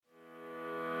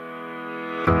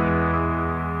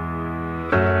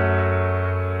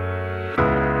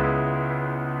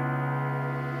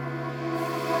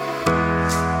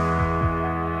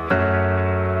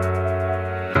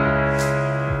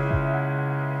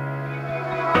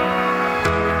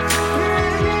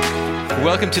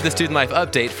Welcome to the Student Life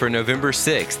Update for November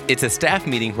 6th. It's a staff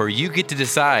meeting where you get to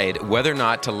decide whether or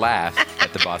not to laugh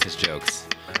at the boss's jokes.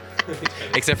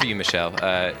 Except for you, Michelle.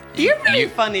 You're really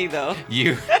funny, though.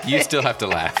 You still have to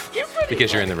laugh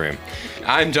because you're in the room.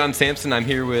 I'm John Sampson. I'm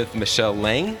here with Michelle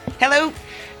Lang. Hello.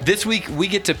 This week, we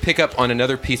get to pick up on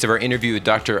another piece of our interview with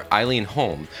Dr. Eileen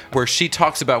Holm, where she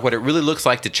talks about what it really looks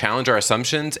like to challenge our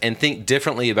assumptions and think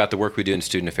differently about the work we do in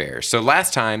student affairs. So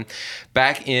last time,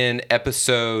 back in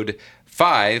episode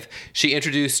 5, she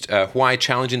introduced why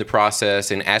challenging the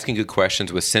process and asking good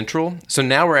questions was central. So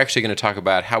now we're actually going to talk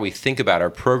about how we think about our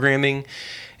programming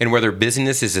and whether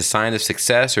busyness is a sign of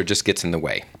success or just gets in the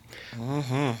way.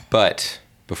 Mm-hmm. But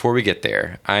before we get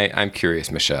there, I'm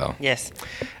curious, Michelle. Yes.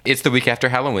 It's the week after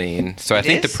Halloween, so I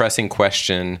think the pressing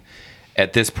question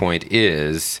at this point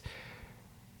is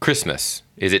Christmas.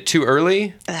 Is it too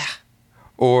early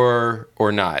or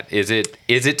not? Is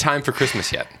it time for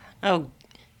Christmas yet? Oh,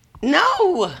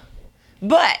 no.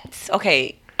 But,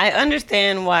 okay, I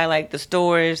understand why, like, the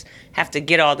stores have to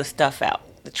get all the stuff out,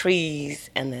 the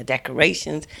trees and the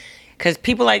decorations, because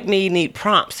people like me need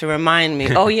prompts to remind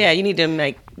me, oh, yeah, you need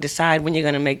to decide when you're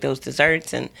going to make those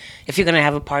desserts and if you're going to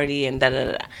have a party and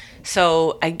da-da-da-da.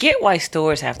 So I get why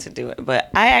stores have to do it,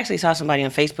 but I actually saw somebody on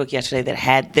Facebook yesterday that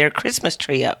had their Christmas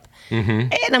tree up. Mm-hmm.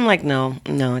 And I'm like, no,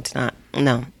 it's not.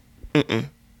 No.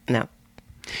 No.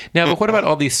 Now, but what about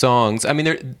all these songs? I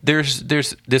mean, there's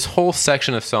this whole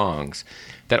section of songs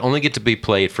that only get to be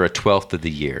played for a 12th of the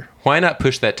year. Why not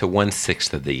push that to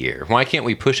 1/6 of the year? Why can't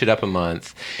we push it up a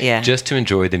month just to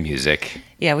enjoy the music?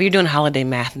 Yeah, well, you're doing holiday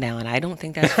math now, and I don't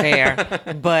think that's fair.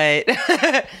 But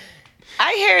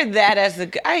I hear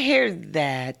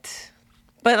that.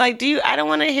 But, like, I don't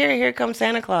want to hear Here Comes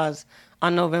Santa Claus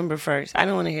on November 1st. I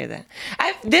don't want to hear that.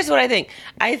 This is what I think.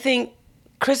 I think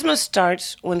Christmas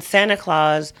starts when Santa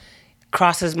Claus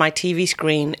crosses my TV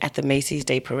screen at the Macy's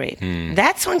Day Parade.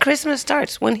 That's when Christmas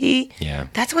starts.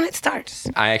 That's when it starts.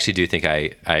 I actually do think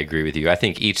I agree with you. I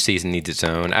think each season needs its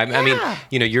own. I mean,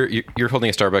 you're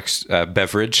holding a Starbucks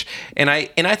beverage, and I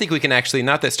think we can actually,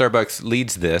 not that Starbucks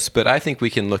leads this, but I think we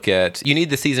can look at, you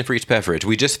need the season for each beverage.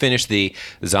 We just finished the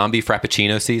zombie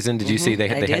Frappuccino season. Did you see they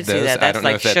had those? See that. That's I don't know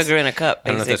if that's sugar in a cup,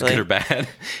 basically. I don't know if that's good or bad.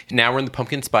 Now we're in the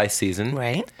pumpkin spice season.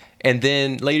 Right. And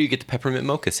then later you get the peppermint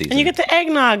mocha season. And you get the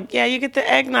eggnog. Yeah, you get the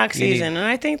eggnog season. And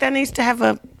I think that needs to have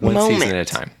a moment. One season at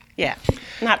a time. Yeah,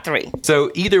 not 3. So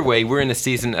either way, we're in a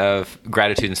season of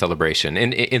gratitude and celebration.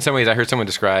 And in some ways, I heard someone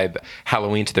describe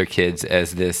Halloween to their kids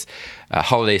as this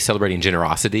holiday celebrating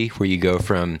generosity, where you go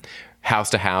from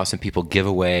house to house and people give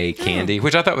away candy,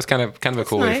 which I thought was kind of a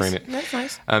cool way to frame it. That's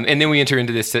nice. And then we enter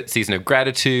into this season of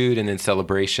gratitude and then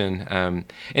celebration. And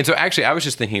so actually, I was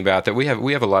just thinking about that we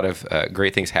have a lot of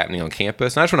great things happening on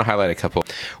campus. And I just want to highlight a couple.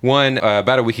 One,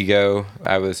 about a week ago,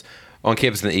 I was on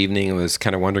campus in the evening and was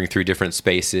kind of wandering through different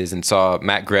spaces and saw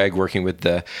Matt Gregg working with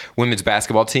the women's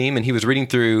basketball team, and he was reading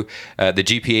through the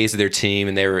GPAs of their team,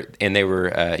 and they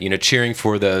were cheering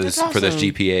for those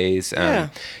GPAs.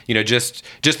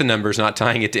 Just the numbers, not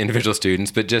tying it to individual students,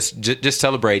 but just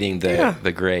celebrating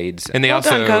the grades. And they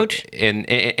done, Coach. And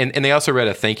they also read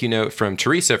a thank you note from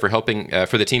Teresa for helping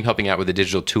for the team helping out with the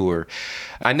digital tour.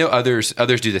 I know others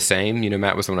do the same.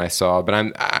 Matt was the one I saw, but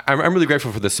I'm really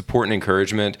grateful for the support and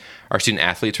encouragement our student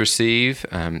athletes receive,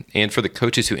 and for the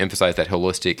coaches who emphasize that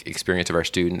holistic experience of our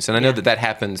students. And I know that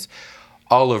happens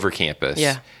all over campus,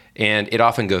 and it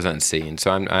often goes unseen.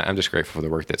 So I'm just grateful for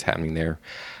the work that's happening there.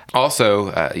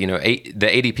 Also, the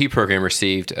ADP program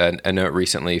received a note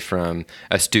recently from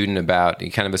a student about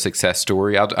kind of a success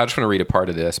story. I just want to read a part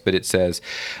of this, but it says,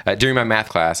 during my math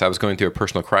class, I was going through a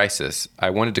personal crisis. I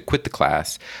wanted to quit the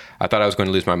class. I thought I was going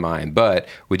to lose my mind, but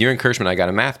with your encouragement, I got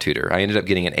a math tutor. I ended up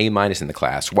getting an A- in the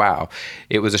class. Wow.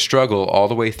 It was a struggle all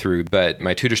the way through, but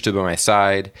my tutor stood by my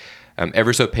side,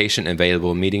 ever so patient and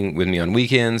available, meeting with me on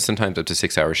weekends, sometimes up to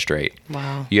 6 hours straight.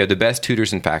 Wow. You have the best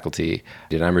tutors and faculty,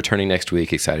 and I'm returning next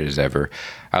week, excited as ever.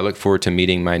 I look forward to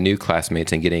meeting my new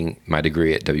classmates and getting my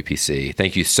degree at WPC.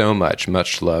 Thank you so much.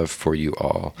 Much love for you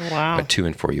all. Wow. To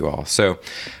and for you all. So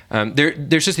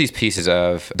there's just these pieces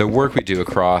of the work we do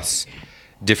across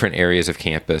different areas of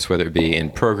campus, whether it be in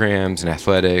programs and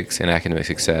athletics and academic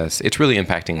success. It's really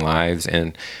impacting lives,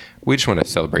 and we just want to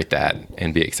celebrate that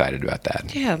and be excited about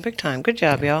that. Yeah, big time. Good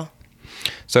job, y'all.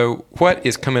 So what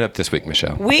is coming up this week,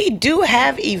 Michelle? We do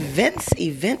have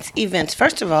events.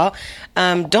 First of all,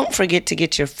 don't forget to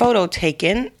get your photo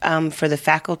taken for the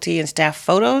faculty and staff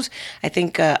photos. I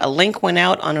think a link went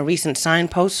out on a recent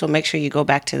signpost, so make sure you go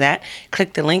back to that.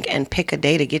 Click the link and pick a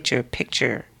day to get your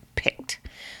picture picked.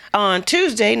 On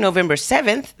Tuesday, November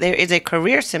 7th, there is a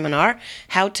career seminar,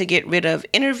 How to Get Rid of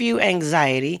Interview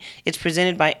Anxiety. It's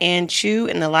presented by Ann Chu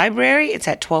in the library. It's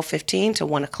at 12:15 to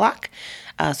 1 o'clock.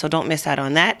 So don't miss out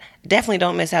on that. Definitely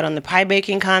don't miss out on the pie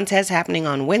baking contest happening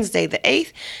on Wednesday the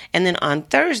 8th. And then on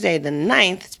Thursday the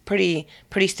 9th, it's pretty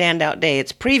standout day.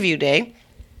 It's preview day.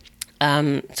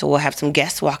 So we'll have some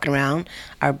guests walking around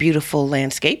our beautiful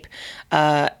landscape.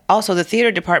 Also, the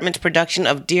theater department's production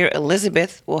of Dear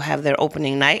Elizabeth will have their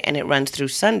opening night, and it runs through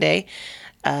Sunday.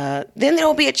 Then there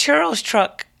will be a churros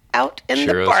truck out in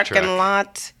the parking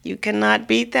lot. You cannot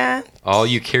beat that. All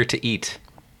you care to eat.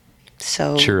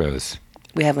 So churros.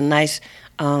 We have a nice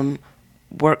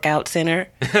workout center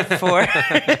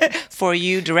for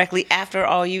you directly after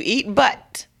all you eat.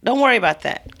 But don't worry about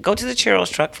that. Go to the churros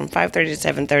truck from 5:30 to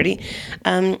 7:30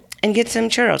 and get some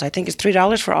churros. I think it's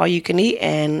 $3 for all you can eat,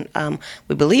 and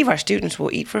we believe our students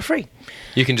will eat for free.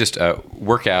 You can just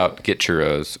work out, get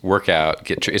churros, work out,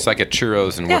 get it's like a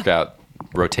churros and workout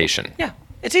rotation. Yeah.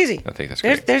 It's easy. I think that's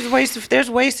great. There's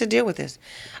ways to deal with this.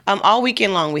 All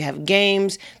weekend long, we have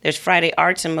games. There's Friday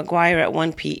Arts in McGuire at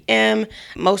 1 p.m.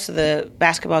 Most of the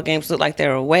basketball games look like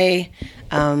they're away.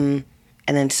 And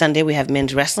then Sunday, we have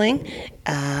men's wrestling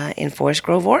in Forest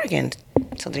Grove, Oregon.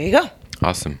 So there you go.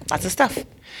 Awesome. Lots of stuff.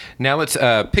 Now let's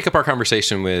pick up our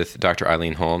conversation with Dr.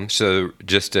 Eileen Holm. So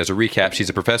just as a recap, she's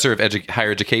a professor of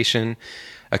higher education,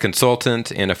 a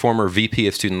consultant, and a former VP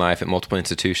of student life at multiple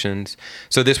institutions.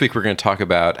 So this week we're going to talk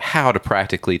about how to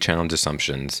practically challenge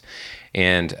assumptions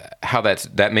and how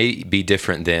that may be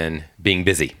different than being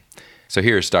busy. So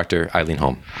here's Dr. Eileen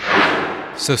Holm.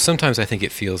 So sometimes I think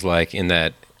it feels like in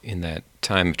that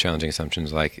time of challenging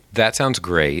assumptions, like that sounds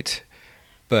great,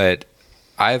 but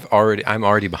I'm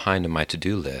already behind on my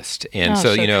to-do list. And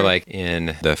so like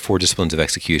in the 4 disciplines of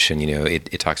execution,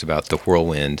 it talks about the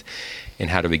whirlwind and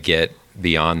how do we get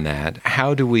beyond that?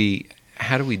 How do we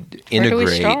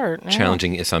integrate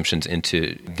challenging assumptions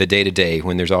into the day-to-day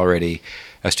when there's already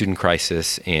a student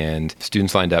crisis and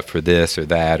students lined up for this or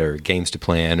that or games to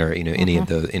plan or any of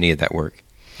that work?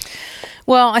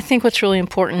 Well, I think what's really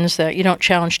important is that you don't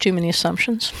challenge too many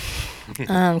assumptions,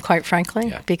 quite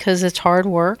frankly, because it's hard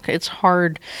work. It's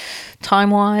hard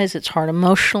time-wise. It's hard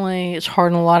emotionally. It's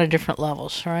hard on a lot of different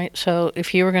levels, right? So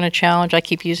if you were going to challenge, I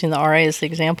keep using the RA as the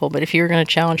example, but if you were going to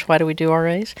challenge why do we do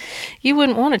RAs, you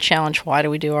wouldn't want to challenge why do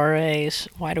we do RAs,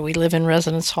 why do we live in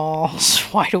residence halls,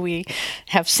 why do we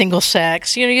have single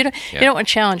sex. You don't want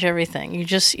to challenge everything. You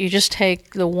just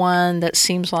take the one that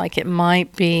seems like it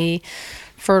might be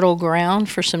fertile ground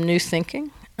for some new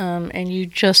thinking, and you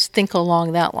just think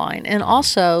along that line. And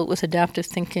also with adaptive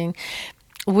thinking,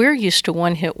 we're used to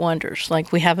one-hit wonders.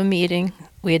 Like we have a meeting,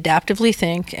 we adaptively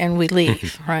think, and we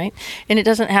leave, right? And it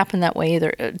doesn't happen that way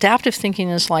either. Adaptive thinking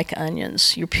is like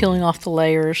onions. You're peeling off the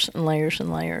layers and layers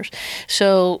and layers.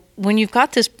 So when you've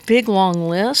got this big, long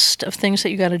list of things that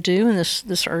you got to do in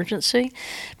this urgency,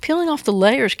 peeling off the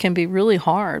layers can be really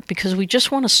hard because we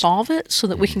just want to solve it so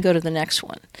that we can go to the next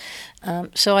one.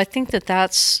 So I think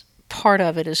that's part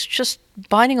of it is just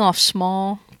biting off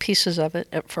small pieces of it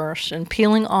at first and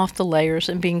peeling off the layers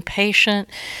and being patient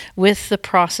with the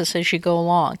process as you go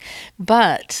along.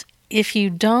 But if you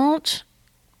don't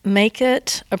make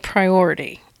it a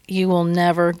priority, you will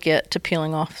never get to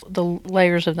peeling off the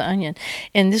layers of the onion.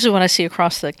 And this is what I see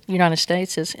across the United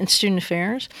States is in student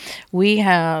affairs, we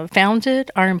have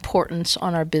founded our importance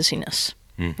on our busyness.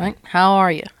 Right? How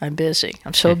are you? I'm busy.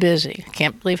 I'm so busy. I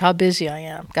can't believe how busy I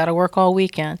am. Got to work all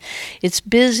weekend. It's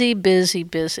busy, busy,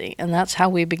 busy. And that's how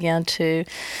we began to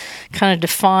kind of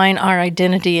define our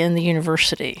identity in the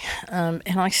university. And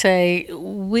I say,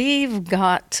 we've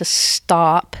got to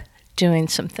stop doing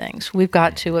some things. We've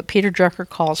got to, what Peter Drucker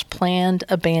calls planned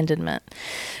abandonment.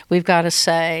 We've got to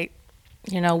say,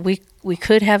 we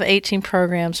could have 18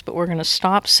 programs, but we're going to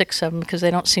stop 6 of them because they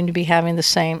don't seem to be having the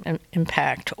same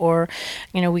impact. Or,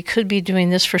 we could be doing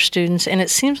this for students, and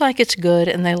it seems like it's good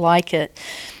and they like it.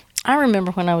 I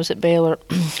remember when I was at Baylor,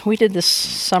 we did this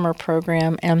summer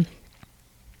program, and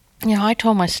I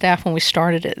told my staff when we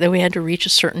started it that we had to reach a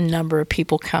certain number of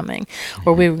people coming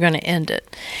or we were going to end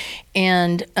it.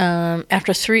 And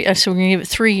after 3, I said we're going to give it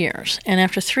 3 years. And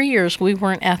after 3 years, we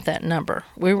weren't at that number.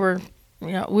 We were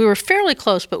fairly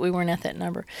close, but we weren't at that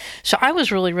number. So I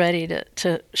was really ready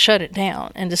to shut it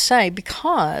down and to say,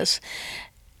 because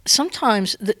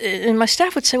sometimes, and my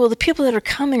staff would say, well, the people that are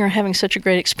coming are having such a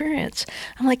great experience.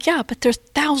 I'm like, yeah, but there's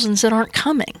thousands that aren't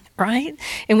coming, right?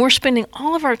 And we're spending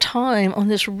all of our time on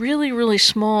this really, really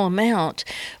small amount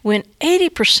when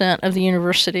 80% of the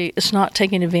university is not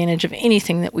taking advantage of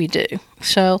anything that we do.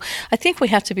 So I think we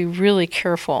have to be really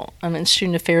careful in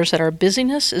student affairs that our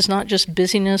busyness is not just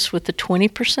busyness with the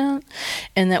 20%,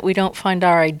 and that we don't find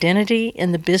our identity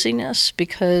in the busyness,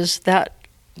 because that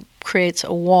creates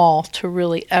a wall to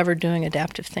really ever doing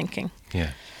adaptive thinking.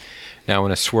 Yeah. Now I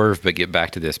want to swerve but get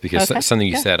back to this, because Okay. something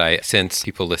you said, I sense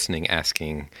people listening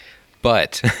asking,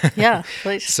 but. Yeah,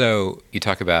 please. So you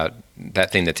talk about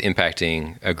that thing that's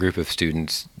impacting a group of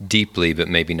students deeply, but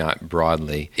maybe not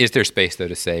broadly. Is there space, though,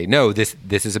 to say, no, this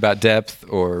is about depth,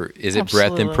 or is it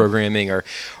breadth in Absolutely. programming, or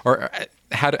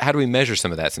how do we measure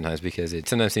some of that sometimes? Because it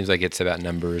sometimes seems like it's about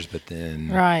numbers, but then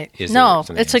Right. is there No,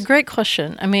 something it's a else? great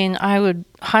question. I mean, I would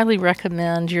highly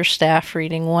recommend your staff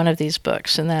reading one of these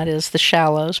books, and that is The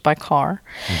Shallows by Carr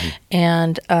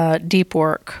and Deep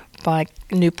Work by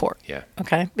Newport. Yeah.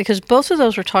 Okay? Because both of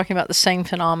those are talking about the same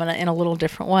phenomena in a little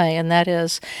different way, and that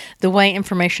is the way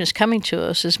information is coming to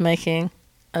us is making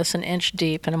us an inch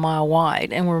deep and a mile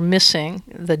wide, and we're missing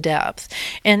the depth.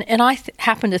 And I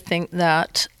happen to think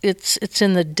that it's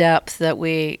in the depth that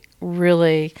we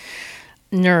really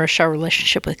nourish our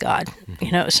relationship with God.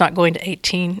 You know, it's not going to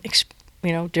 18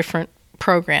 different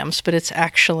programs, but it's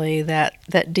actually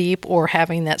that deep, or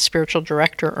having that spiritual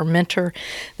director or mentor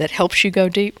that helps you go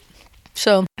deep.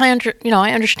 So I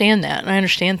understand that, and I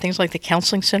understand things like the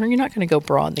counseling center. You're not going to go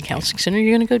broad in the counseling center.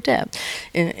 You're going to go depth.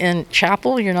 In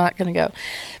chapel, you're not going to go.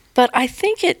 But I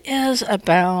think it is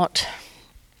about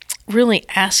really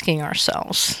asking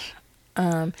ourselves,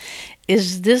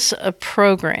 is this a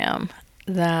program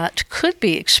that could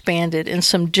be expanded in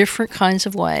some different kinds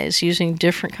of ways, using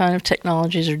different kind of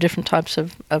technologies or different types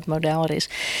of modalities,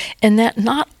 and that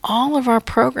not all of our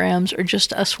programs are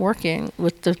just us working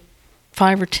with the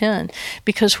 5 or 10,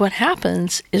 because what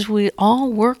happens is we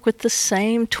all work with the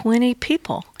same 20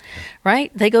 people,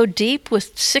 right? They go deep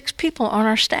with 6 people on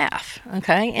our staff,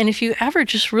 okay? And if you ever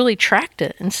just really tracked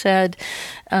it and said,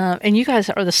 and you guys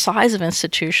are the size of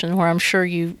institution where I'm sure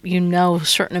you know a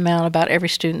certain amount about every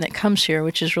student that comes here,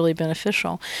 which is really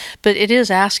beneficial. But it is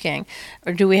asking,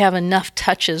 or do we have enough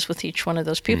touches with each one of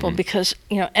those people? Because,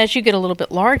 as you get a little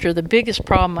bit larger, the biggest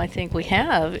problem I think we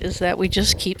have is that we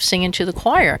just keep singing to the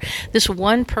choir. This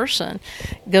one person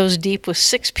goes deep with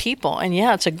 6 people, and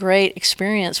yeah, it's a great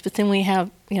experience, but then we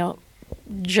have,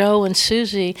 Joe and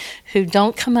Susie who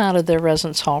don't come out of their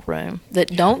residence hall room,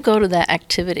 that don't go to that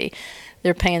activity.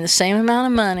 They're paying the same amount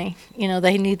of money.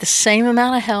 They need the same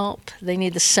amount of help. They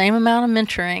need the same amount of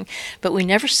mentoring, but we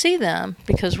never see them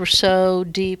because we're so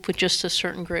deep with just a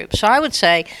certain group. So I would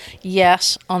say,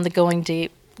 yes, on the going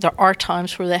deep. There are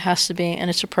times where that has to be, and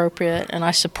it's appropriate, and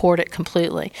I support it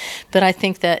completely. But I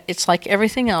think that it's like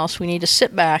everything else. We need to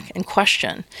sit back and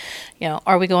question,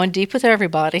 are we going deep with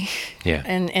everybody? Yeah.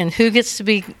 And who gets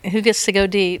to go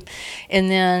deep? And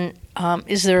then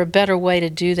is there a better way to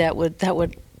do that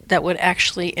that would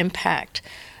actually impact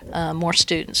more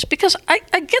students? Because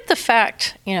I get the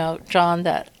fact, John,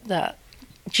 that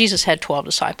Jesus had 12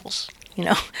 disciples.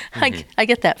 I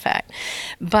get that fact,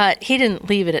 but he didn't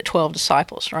leave it at 12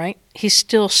 disciples, right? He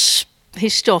still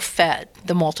fed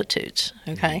the multitudes,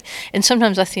 okay? And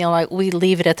sometimes I feel like we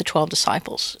leave it at the 12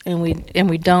 disciples, and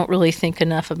we don't really think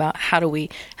enough about how do we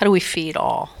feed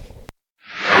all.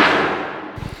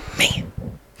 Man,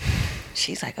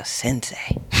 she's like a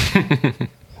sensei.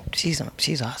 She's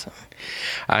awesome.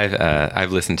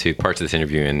 I've listened to parts of this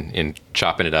interview and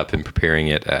chopping it up and preparing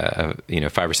it,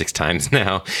 5 or 6 times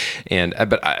now,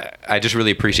 but I just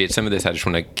really appreciate some of this. I just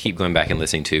want to keep going back and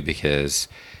listening to, because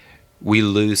we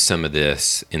lose some of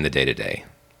this in the day to day.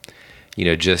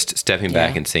 Just stepping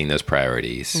back and seeing those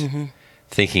priorities,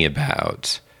 thinking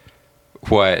about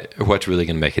what's really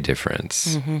going to make a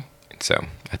difference. So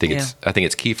I think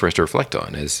it's key for us to reflect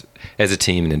on as a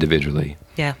team and individually.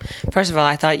 Yeah. First of all,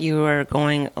 I thought you were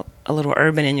going a little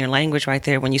urban in your language right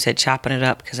there when you said chopping it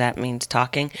up, because that means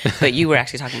talking, but you were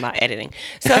actually talking about editing.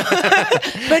 So,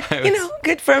 but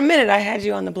good for a minute. I had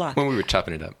you on the block When we were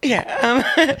chopping it up.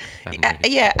 Yeah.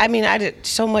 Yeah. I mean, I did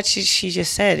so much she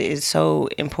just said is so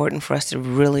important for us to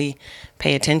really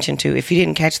pay attention to. If you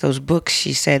didn't catch those books,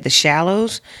 she said The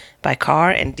Shallows by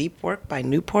Carr and Deep Work by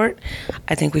Newport.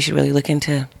 I think we should really look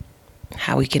into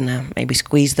how we can maybe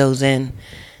squeeze those in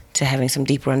to having some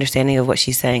deeper understanding of what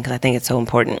she's saying, because I think it's so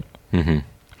important.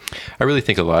 I really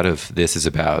think a lot of this is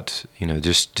about,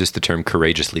 just the term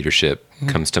courageous leadership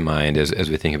comes to mind as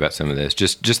we think about some of this.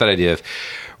 Just that idea of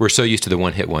we're so used to the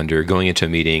one-hit wonder, going into a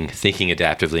meeting, thinking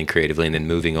adaptively and creatively, and then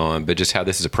moving on. But just how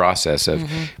this is a process of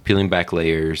peeling back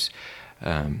layers,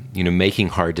 making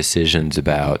hard decisions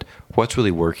about what's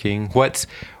really working, what's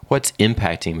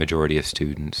impacting majority of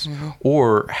students,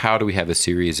 or how do we have a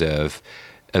series of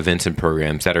events and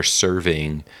programs that are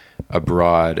serving a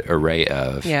broad array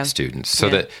of students, so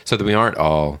that we aren't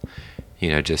all,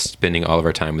 just spending all of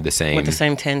our time with the same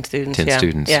 10 students. 10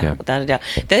 students, yeah, without a doubt.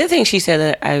 The other thing she said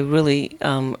that I really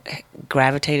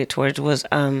gravitated towards was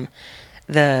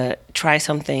the try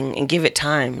something and give it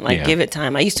time. Give it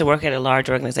time. I used to work at a large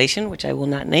organization, which I will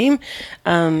not name,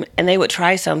 and they would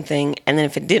try something, and then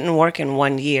if it didn't work in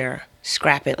 1 year,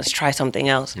 scrap it. Let's try something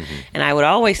else. And I would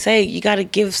always say, you got to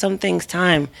give some things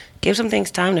time. Give some things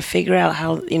time to figure out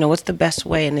how, what's the best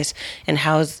way in this, and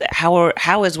how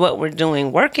is what we're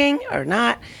doing working or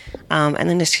not, and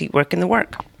then just keep working the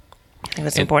work. I think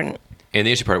that's important. And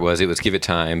the interesting part was, it was give it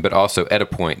time, but also at a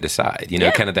point decide,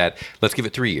 kind of that, let's give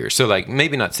it 3 years. So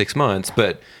maybe not 6 months,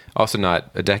 but also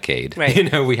not a decade.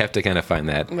 Right. We have to kind of find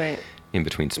that in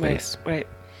between space. Right.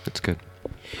 That's good.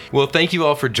 Well, thank you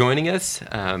all for joining us.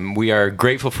 We are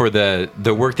grateful for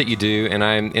the work that you do, and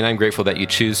I'm grateful that you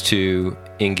choose to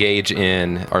engage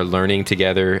in our learning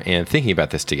together and thinking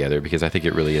about this together, because I think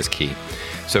it really is key.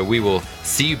 So we will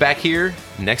see you back here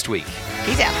next week.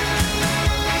 Peace out.